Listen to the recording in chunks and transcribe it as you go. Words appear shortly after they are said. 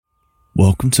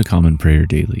Welcome to Common Prayer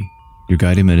Daily, your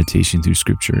guided meditation through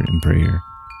scripture and prayer.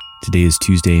 Today is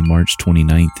Tuesday, March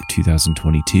 29th,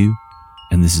 2022,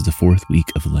 and this is the fourth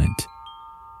week of Lent.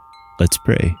 Let's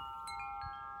pray.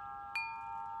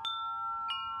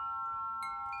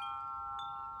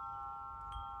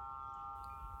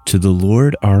 To the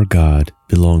Lord our God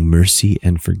belong mercy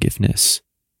and forgiveness,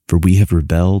 for we have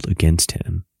rebelled against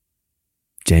him.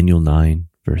 Daniel 9,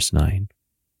 verse 9.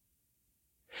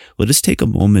 Let us take a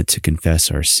moment to confess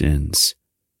our sins.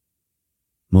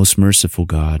 Most merciful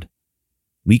God,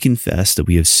 we confess that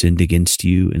we have sinned against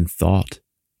you in thought,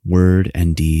 word,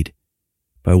 and deed,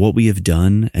 by what we have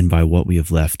done and by what we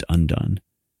have left undone.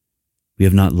 We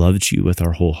have not loved you with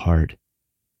our whole heart.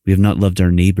 We have not loved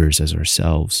our neighbors as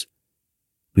ourselves.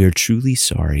 We are truly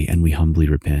sorry and we humbly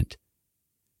repent.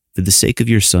 For the sake of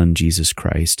your Son, Jesus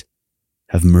Christ,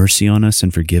 have mercy on us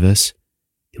and forgive us,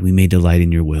 that we may delight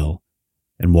in your will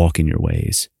and walk in your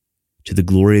ways, to the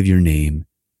glory of your name.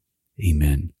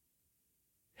 Amen.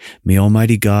 May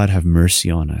Almighty God have mercy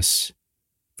on us,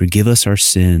 forgive us our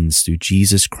sins through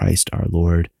Jesus Christ our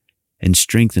Lord, and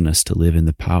strengthen us to live in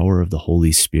the power of the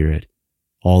Holy Spirit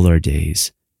all our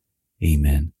days.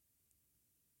 Amen.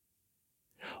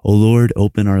 O Lord,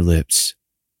 open our lips,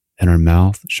 and our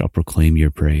mouth shall proclaim your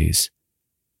praise.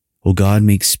 O God,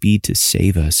 make speed to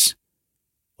save us.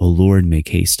 O Lord, make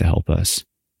haste to help us.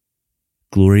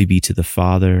 Glory be to the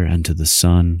Father, and to the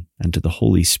Son, and to the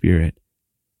Holy Spirit,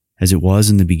 as it was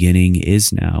in the beginning,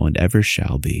 is now, and ever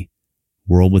shall be,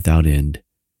 world without end.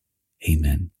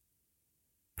 Amen.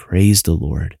 Praise the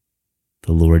Lord.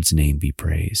 The Lord's name be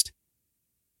praised.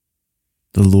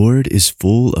 The Lord is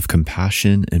full of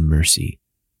compassion and mercy.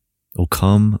 O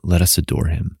come, let us adore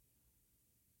him.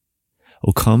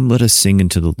 O come, let us sing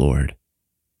unto the Lord.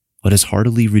 Let us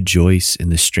heartily rejoice in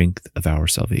the strength of our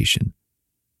salvation.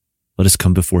 Let us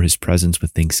come before his presence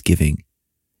with thanksgiving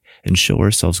and show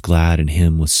ourselves glad in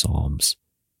him with psalms.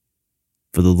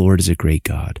 For the Lord is a great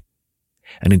God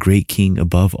and a great King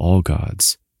above all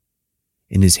gods.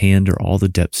 In his hand are all the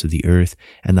depths of the earth,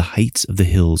 and the heights of the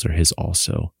hills are his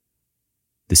also.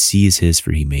 The sea is his,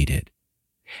 for he made it,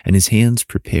 and his hands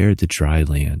prepared the dry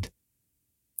land.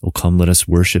 O come, let us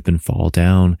worship and fall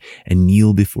down and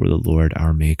kneel before the Lord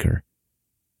our Maker.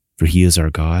 For he is our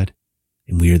God,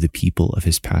 and we are the people of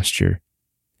his pasture,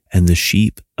 and the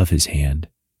sheep of his hand.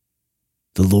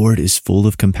 The Lord is full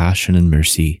of compassion and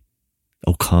mercy.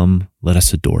 O come, let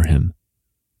us adore him.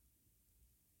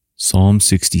 Psalm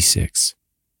 66.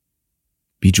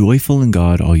 Be joyful in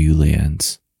God, all you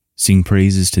lands. Sing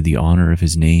praises to the honor of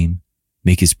his name.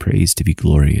 Make his praise to be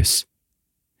glorious.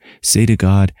 Say to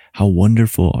God, how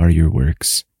wonderful are your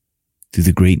works. Through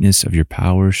the greatness of your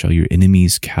power shall your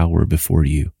enemies cower before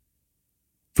you.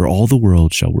 For all the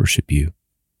world shall worship you,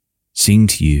 sing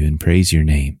to you and praise your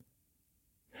name.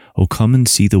 O come and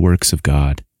see the works of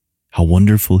God, how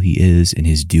wonderful he is in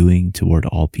his doing toward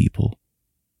all people.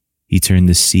 He turned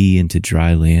the sea into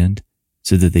dry land,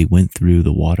 so that they went through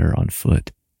the water on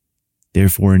foot.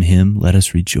 Therefore in him let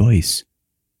us rejoice.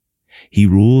 He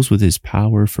rules with his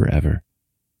power forever.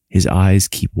 His eyes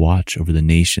keep watch over the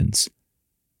nations.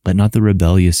 Let not the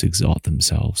rebellious exalt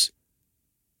themselves.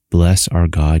 Bless our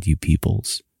God, you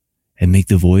peoples, and make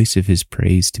the voice of his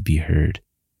praise to be heard.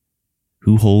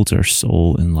 Who holds our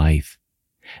soul in life,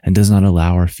 and does not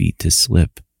allow our feet to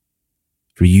slip?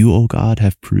 For you, O God,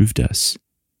 have proved us.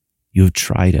 You have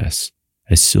tried us,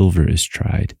 as silver is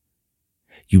tried.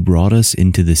 You brought us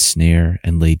into the snare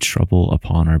and laid trouble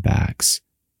upon our backs.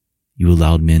 You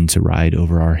allowed men to ride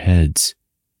over our heads.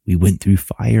 We went through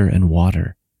fire and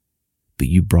water, but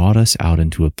you brought us out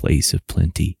into a place of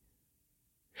plenty.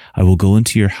 I will go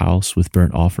into your house with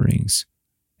burnt offerings,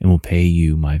 and will pay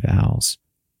you my vows,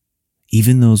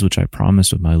 even those which I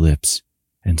promised with my lips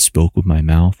and spoke with my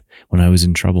mouth when I was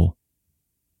in trouble.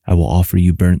 I will offer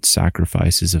you burnt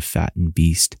sacrifices of fattened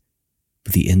beast,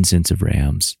 with the incense of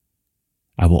rams.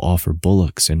 I will offer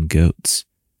bullocks and goats.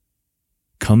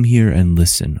 Come here and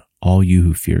listen, all you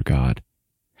who fear God,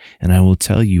 and I will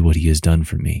tell you what he has done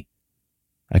for me.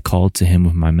 I called to him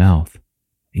with my mouth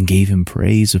and gave him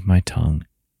praise with my tongue.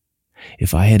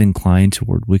 If I had inclined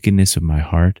toward wickedness of my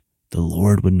heart, the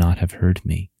Lord would not have heard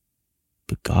me.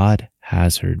 But God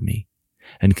has heard me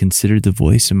and considered the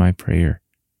voice of my prayer.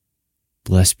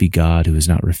 Blessed be God who has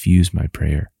not refused my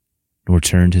prayer, nor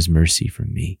turned his mercy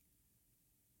from me.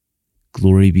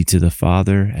 Glory be to the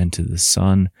Father, and to the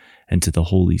Son, and to the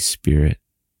Holy Spirit,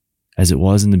 as it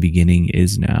was in the beginning,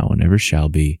 is now, and ever shall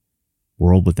be,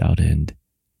 world without end.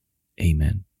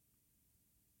 Amen.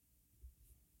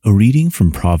 A reading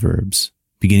from Proverbs,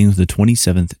 beginning with the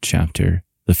 27th chapter,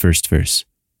 the first verse.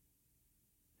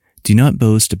 Do not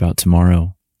boast about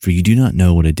tomorrow, for you do not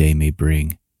know what a day may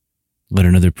bring. Let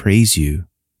another praise you,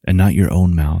 and not your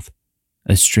own mouth,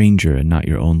 a stranger and not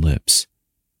your own lips.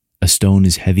 A stone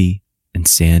is heavy, and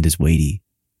sand is weighty,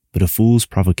 but a fool's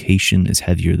provocation is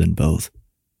heavier than both.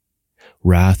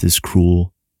 Wrath is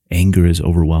cruel, anger is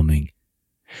overwhelming,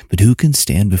 but who can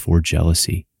stand before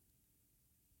jealousy?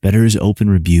 Better is open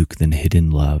rebuke than hidden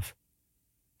love.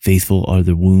 Faithful are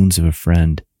the wounds of a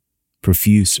friend,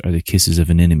 profuse are the kisses of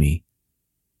an enemy.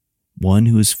 One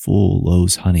who is full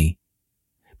loathes honey,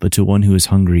 but to one who is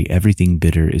hungry everything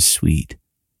bitter is sweet.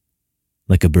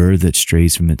 Like a bird that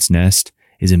strays from its nest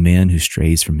is a man who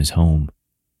strays from his home.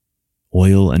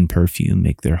 Oil and perfume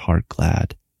make their heart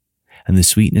glad, and the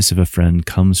sweetness of a friend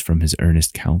comes from his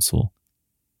earnest counsel.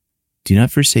 Do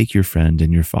not forsake your friend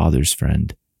and your father's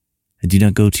friend, and do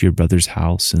not go to your brother's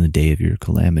house in the day of your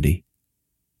calamity.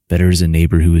 Better is a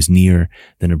neighbor who is near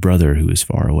than a brother who is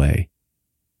far away.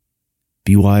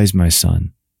 Be wise, my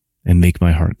son, and make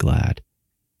my heart glad,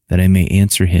 that I may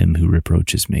answer him who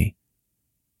reproaches me.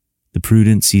 The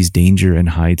prudent sees danger and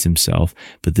hides himself,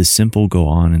 but the simple go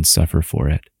on and suffer for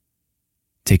it.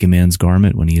 Take a man's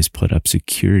garment when he has put up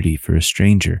security for a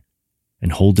stranger,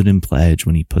 and hold it in pledge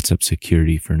when he puts up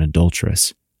security for an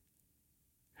adulteress.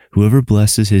 Whoever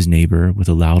blesses his neighbor with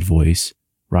a loud voice,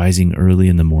 rising early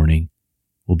in the morning,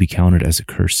 will be counted as a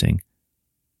cursing.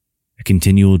 A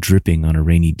continual dripping on a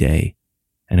rainy day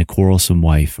and a quarrelsome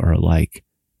wife are alike.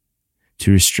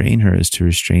 To restrain her is to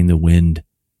restrain the wind,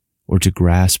 or to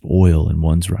grasp oil in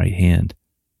one's right hand.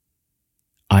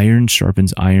 Iron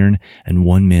sharpens iron, and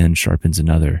one man sharpens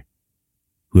another.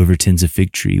 Whoever tends a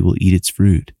fig tree will eat its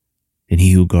fruit, and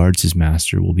he who guards his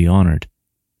master will be honored.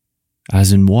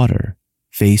 As in water,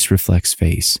 face reflects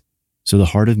face, so the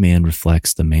heart of man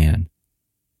reflects the man.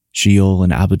 Sheol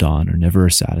and Abaddon are never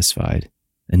satisfied,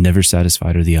 and never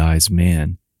satisfied are the eyes of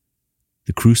man.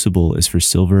 The crucible is for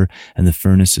silver, and the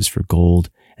furnace is for gold,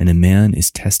 and a man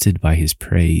is tested by his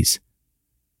praise.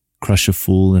 Crush a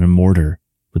fool in a mortar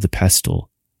with a pestle,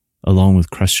 along with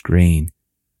crushed grain,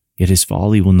 yet his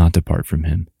folly will not depart from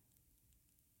him.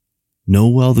 Know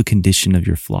well the condition of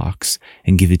your flocks,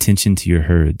 and give attention to your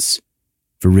herds,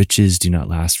 for riches do not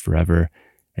last forever,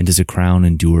 and does a crown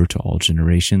endure to all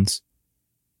generations?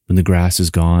 When the grass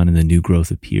is gone and the new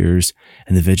growth appears,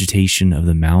 and the vegetation of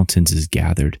the mountains is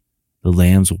gathered, the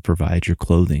lambs will provide your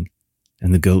clothing,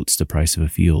 and the goats the price of a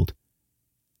field.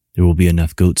 There will be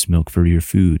enough goat's milk for your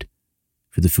food,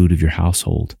 for the food of your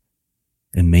household,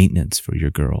 and maintenance for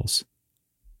your girls.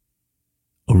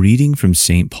 A reading from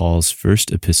St. Paul's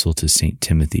first epistle to St.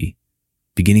 Timothy,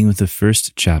 beginning with the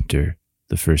first chapter,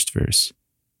 the first verse.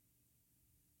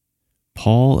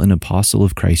 Paul, an apostle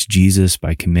of Christ Jesus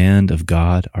by command of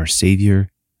God our Savior,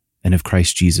 and of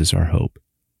Christ Jesus our hope,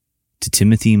 to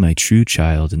Timothy, my true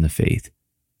child in the faith.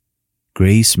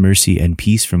 Grace, mercy, and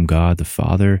peace from God the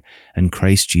Father and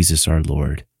Christ Jesus our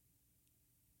Lord.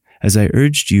 As I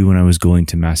urged you when I was going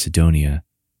to Macedonia,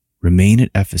 remain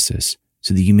at Ephesus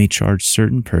so that you may charge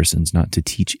certain persons not to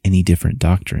teach any different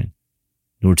doctrine,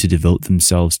 nor to devote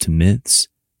themselves to myths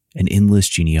and endless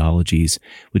genealogies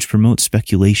which promote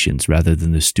speculations rather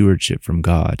than the stewardship from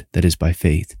God that is by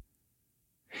faith.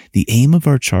 The aim of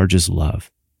our charge is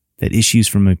love that issues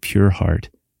from a pure heart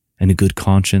and a good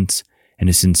conscience and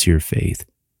a sincere faith.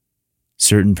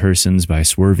 Certain persons, by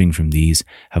swerving from these,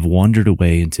 have wandered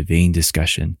away into vain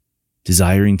discussion,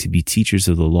 desiring to be teachers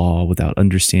of the law without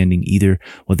understanding either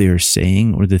what they are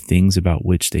saying or the things about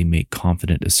which they make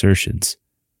confident assertions.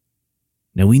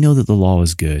 Now we know that the law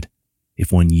is good,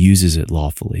 if one uses it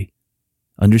lawfully,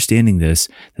 understanding this,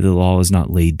 that the law is not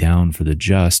laid down for the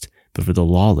just, but for the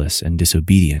lawless and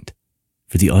disobedient,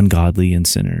 for the ungodly and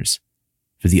sinners,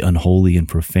 for the unholy and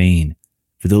profane,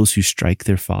 for those who strike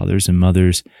their fathers and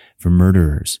mothers, for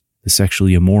murderers, the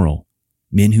sexually immoral,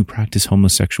 men who practice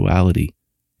homosexuality,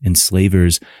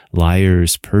 enslavers,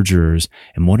 liars, perjurers,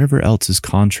 and whatever else is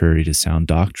contrary to sound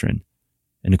doctrine,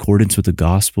 in accordance with the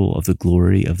gospel of the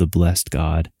glory of the blessed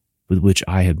God, with which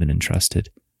I have been entrusted.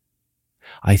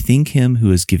 I thank him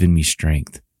who has given me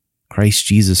strength, Christ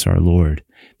Jesus our Lord,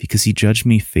 because he judged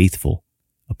me faithful,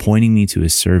 appointing me to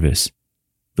his service,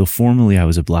 though formerly I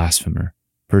was a blasphemer,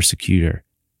 persecutor,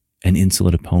 an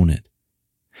insolent opponent.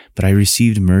 But I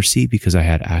received mercy because I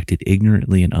had acted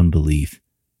ignorantly in unbelief,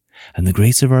 and the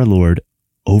grace of our Lord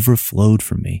overflowed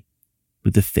from me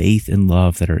with the faith and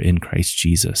love that are in Christ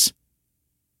Jesus.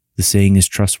 The saying is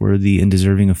trustworthy and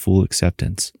deserving of full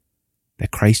acceptance, that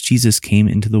Christ Jesus came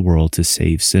into the world to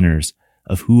save sinners,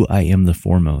 of who I am the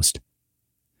foremost.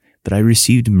 But I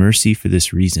received mercy for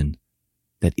this reason,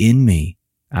 that in me,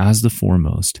 as the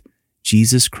foremost,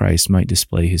 Jesus Christ might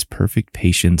display his perfect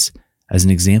patience as an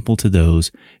example to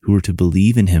those who were to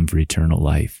believe in him for eternal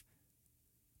life.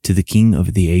 To the King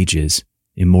of the ages,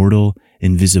 immortal,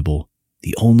 invisible,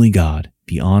 the only God,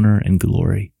 be honor and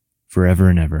glory forever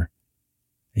and ever.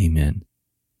 Amen.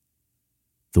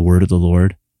 The word of the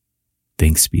Lord.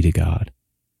 Thanks be to God.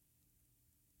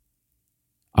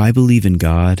 I believe in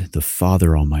God, the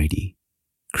Father Almighty,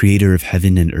 creator of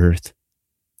heaven and earth.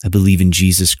 I believe in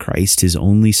Jesus Christ, his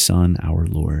only Son, our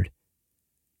Lord.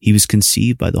 He was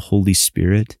conceived by the Holy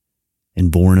Spirit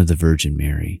and born of the Virgin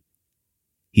Mary.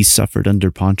 He suffered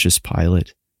under Pontius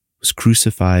Pilate, was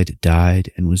crucified,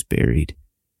 died, and was buried.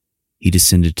 He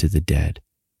descended to the dead.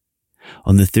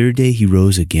 On the third day he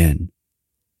rose again.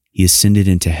 He ascended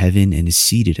into heaven and is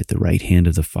seated at the right hand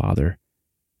of the Father.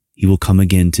 He will come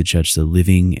again to judge the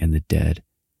living and the dead.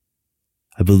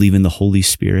 I believe in the Holy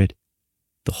Spirit,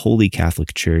 the Holy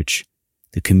Catholic Church,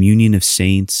 the communion of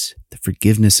saints, the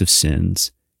forgiveness of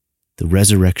sins, the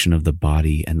resurrection of the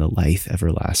body, and the life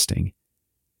everlasting.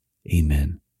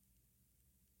 Amen.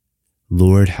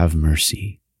 Lord, have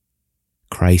mercy.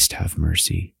 Christ, have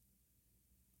mercy.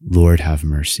 Lord, have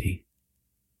mercy.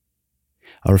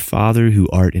 Our Father who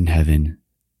art in heaven,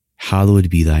 hallowed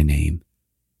be thy name.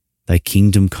 Thy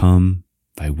kingdom come,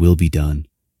 thy will be done,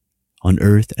 on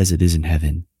earth as it is in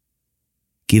heaven.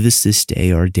 Give us this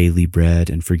day our daily bread,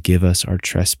 and forgive us our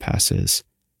trespasses,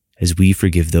 as we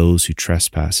forgive those who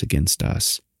trespass against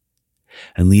us.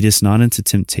 And lead us not into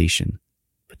temptation,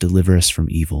 but deliver us from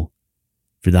evil.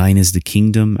 For thine is the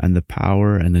kingdom and the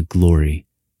power and the glory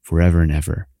forever and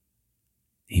ever.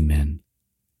 Amen.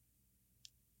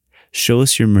 Show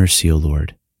us your mercy, O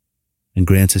Lord, and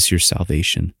grant us your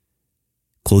salvation.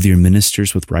 Clothe your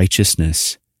ministers with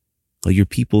righteousness. Let your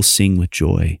people sing with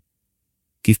joy.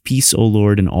 Give peace, O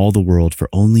Lord, in all the world, for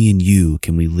only in you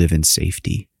can we live in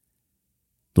safety.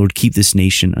 Lord, keep this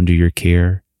nation under your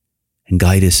care and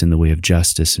guide us in the way of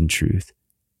justice and truth.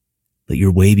 Let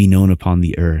your way be known upon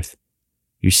the earth,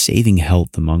 your saving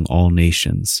health among all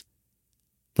nations.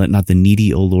 Let not the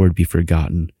needy, O Lord, be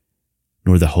forgotten,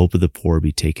 nor the hope of the poor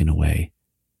be taken away.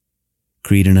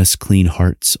 Create in us clean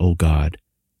hearts, O God,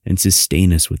 and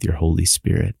sustain us with your Holy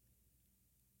Spirit.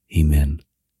 Amen.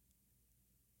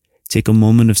 Take a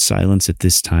moment of silence at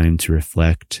this time to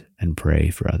reflect and pray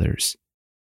for others.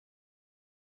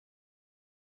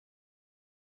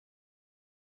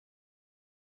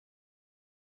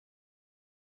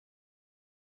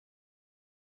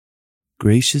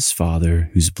 Gracious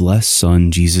Father, whose blessed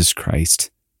Son, Jesus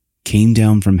Christ, came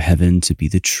down from heaven to be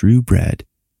the true bread,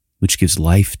 which gives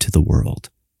life to the world.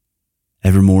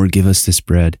 Evermore give us this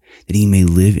bread, that he may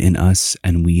live in us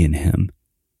and we in him,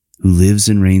 who lives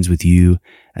and reigns with you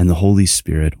and the Holy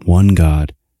Spirit, one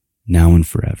God, now and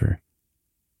forever.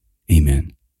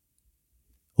 Amen.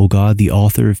 O God, the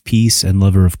author of peace and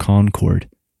lover of concord,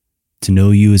 to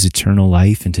know you is eternal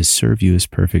life and to serve you is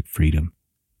perfect freedom.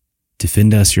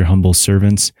 Defend us, your humble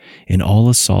servants, in all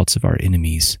assaults of our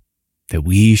enemies, that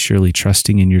we, surely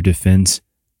trusting in your defense,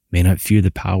 may not fear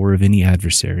the power of any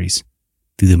adversaries,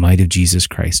 through the might of Jesus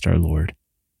Christ our Lord.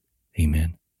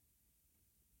 Amen.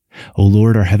 O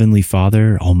Lord, our heavenly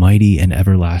Father, almighty and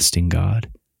everlasting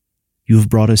God, you have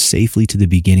brought us safely to the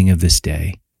beginning of this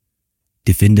day.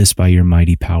 Defend us by your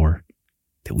mighty power,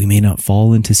 that we may not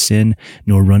fall into sin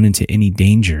nor run into any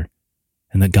danger,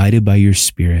 and that guided by your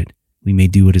Spirit, we may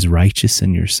do what is righteous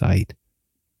in your sight,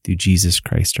 through Jesus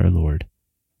Christ our Lord.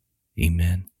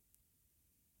 Amen.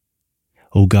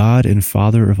 O God and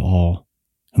Father of all,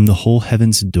 whom the whole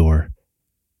heavens adore,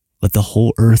 let the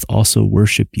whole earth also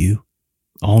worship you.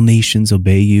 All nations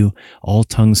obey you, all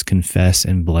tongues confess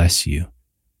and bless you,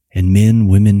 and men,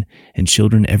 women, and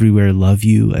children everywhere love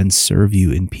you and serve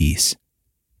you in peace.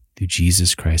 Through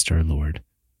Jesus Christ our Lord.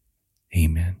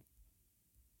 Amen.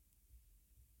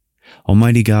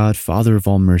 Almighty God, Father of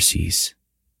all mercies,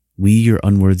 we, your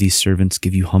unworthy servants,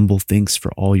 give you humble thanks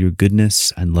for all your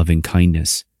goodness and loving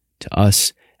kindness to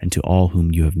us and to all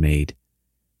whom you have made.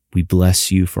 We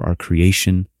bless you for our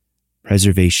creation,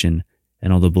 preservation,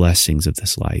 and all the blessings of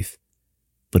this life,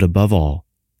 but above all,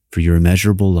 for your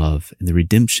immeasurable love and the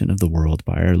redemption of the world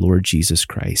by our Lord Jesus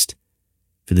Christ,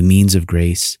 for the means of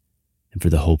grace and for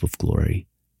the hope of glory.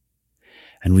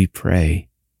 And we pray,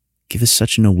 give us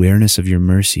such an awareness of your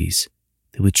mercies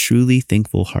that with truly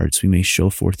thankful hearts we may show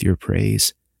forth your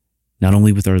praise, not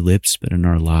only with our lips but in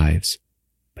our lives,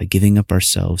 by giving up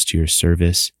ourselves to your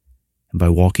service and by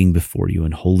walking before you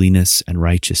in holiness and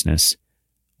righteousness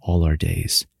all our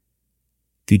days.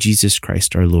 Through Jesus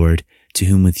Christ our Lord, to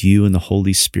whom with you and the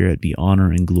Holy Spirit be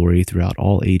honor and glory throughout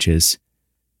all ages.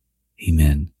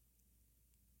 Amen.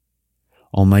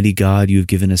 Almighty God, you have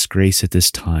given us grace at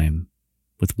this time,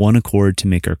 with one accord to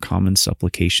make our common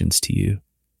supplications to you.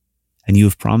 And you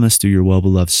have promised through your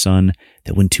well-beloved Son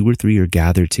that when 2 or 3 are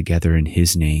gathered together in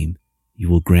his name, you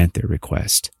will grant their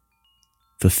request.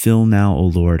 Fulfill now, O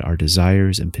Lord, our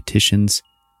desires and petitions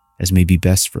as may be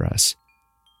best for us,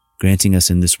 granting us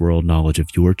in this world knowledge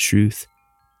of your truth,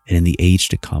 and in the age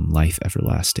to come life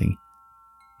everlasting.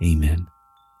 Amen.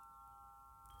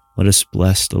 Let us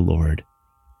bless the Lord.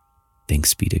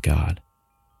 Thanks be to God.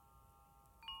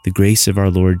 The grace of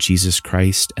our Lord Jesus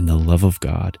Christ and the love of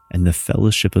God and the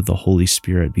fellowship of the Holy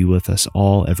Spirit be with us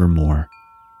all evermore.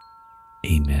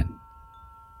 Amen.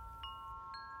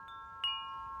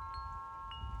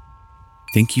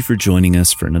 Thank you for joining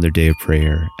us for another day of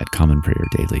prayer at Common Prayer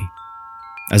Daily.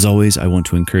 As always, I want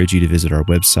to encourage you to visit our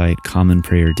website,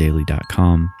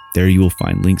 commonprayerdaily.com. There you will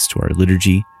find links to our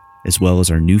liturgy, as well as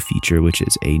our new feature, which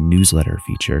is a newsletter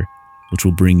feature, which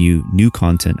will bring you new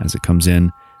content as it comes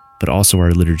in, but also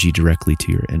our liturgy directly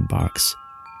to your inbox.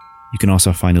 You can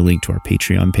also find a link to our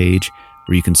Patreon page,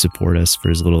 where you can support us for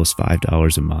as little as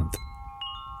 $5 a month.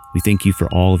 We thank you for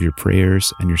all of your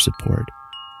prayers and your support.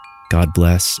 God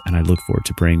bless, and I look forward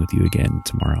to praying with you again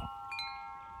tomorrow.